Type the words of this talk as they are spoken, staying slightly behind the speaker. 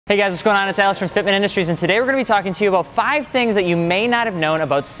Hey guys, what's going on? It's Alex from Fitment Industries, and today we're going to be talking to you about 5 things that you may not have known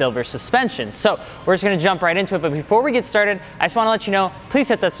about silver suspension. So we're just going to jump right into it, but before we get started, I just want to let you know, please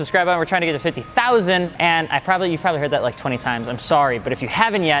hit that subscribe button. We're trying to get to 50,000, and you've probably heard that like 20 times. I'm sorry, but if you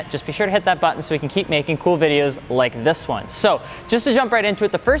haven't yet, just be sure to hit that button so we can keep making cool videos like this one. So just to jump right into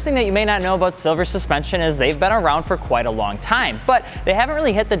it, the first thing that you may not know about silver suspension is they've been around for quite a long time, but they haven't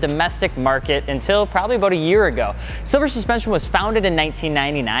really hit the domestic market until probably about a year ago. Silver suspension was founded in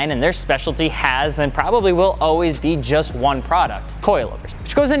 1999, and their specialty has and probably will always be just one product: coilovers.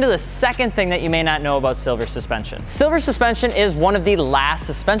 Which goes into the second thing that you may not know about silver suspension. Silver suspension is one of the last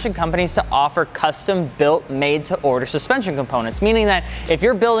suspension companies to offer custom built, made to order suspension components, meaning that if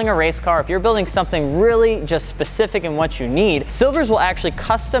you're building a race car, if you're building something really just specific in what you need, Silvers will actually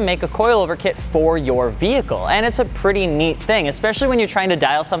custom make a coilover kit for your vehicle. And it's a pretty neat thing, especially when you're trying to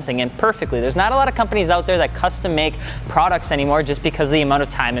dial something in perfectly. There's not a lot of companies out there that custom make products anymore just because of the amount of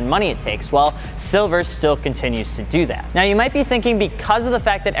time and money it takes. Well, Silvers still continues to do that. Now you might be thinking, because of the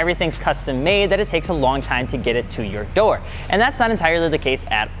fact that everything's custom made, that it takes a long time to get it to your door. And that's not entirely the case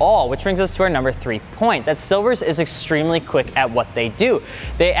at all, which brings us to our number 3 point, that Silvers is extremely quick at what they do.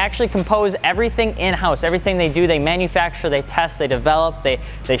 They actually compose everything in-house. Everything they do, they manufacture, they test, they develop, they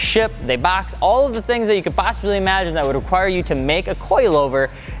ship, they box, all of the things that you could possibly imagine that would require you to make a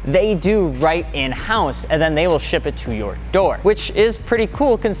coilover, they do right in-house, and then they will ship it to your door, which is pretty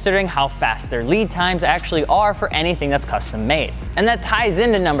cool considering how fast their lead times actually are for anything that's custom made. And that ties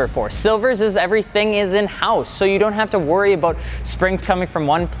into number 4. Silvers is everything is in-house, so you don't have to worry about springs coming from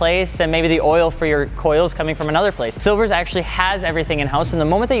one place and maybe the oil for your coils coming from another place. Silvers actually has everything in-house, and the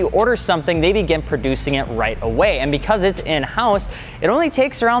moment that you order something, they begin producing it right away. And because it's in-house, it only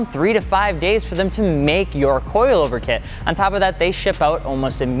takes around 3 to 5 days for them to make your coilover kit. On top of that, they ship out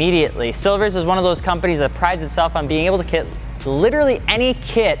almost immediately. Silvers is one of those companies that prides itself on being able to kit literally any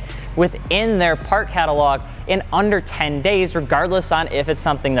kit within their part catalog in under 10 days, regardless on if it's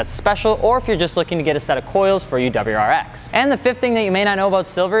something that's special or if you're just looking to get a set of coils for your WRX. And the 5th thing that you may not know about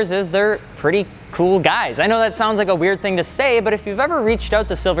Silvers is they're pretty cool guys. I know that sounds like a weird thing to say, but if you've ever reached out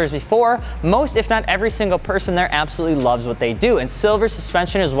to Silvers before, most, if not every single person there absolutely loves what they do. And Silver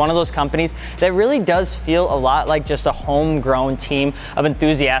Suspension is one of those companies that really does feel a lot like just a homegrown team of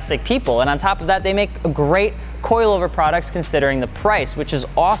enthusiastic people. And on top of that, they make great coilover products considering the price, which is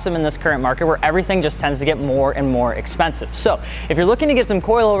awesome in this current market where everything just tends to get more and more expensive. So if you're looking to get some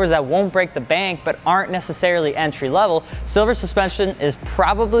coilovers that won't break the bank but aren't necessarily entry level, Silver Suspension is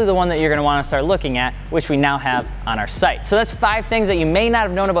probably the one that you're going to want to start looking at, which we now have on our site. So that's 5 things that you may not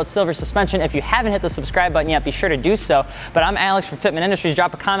have known about Silver Suspension. If you haven't hit the subscribe button yet, be sure to do so. But I'm Alex from Fitment Industries.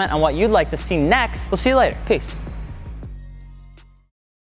 Drop a comment on what you'd like to see next. We'll see you later. Peace.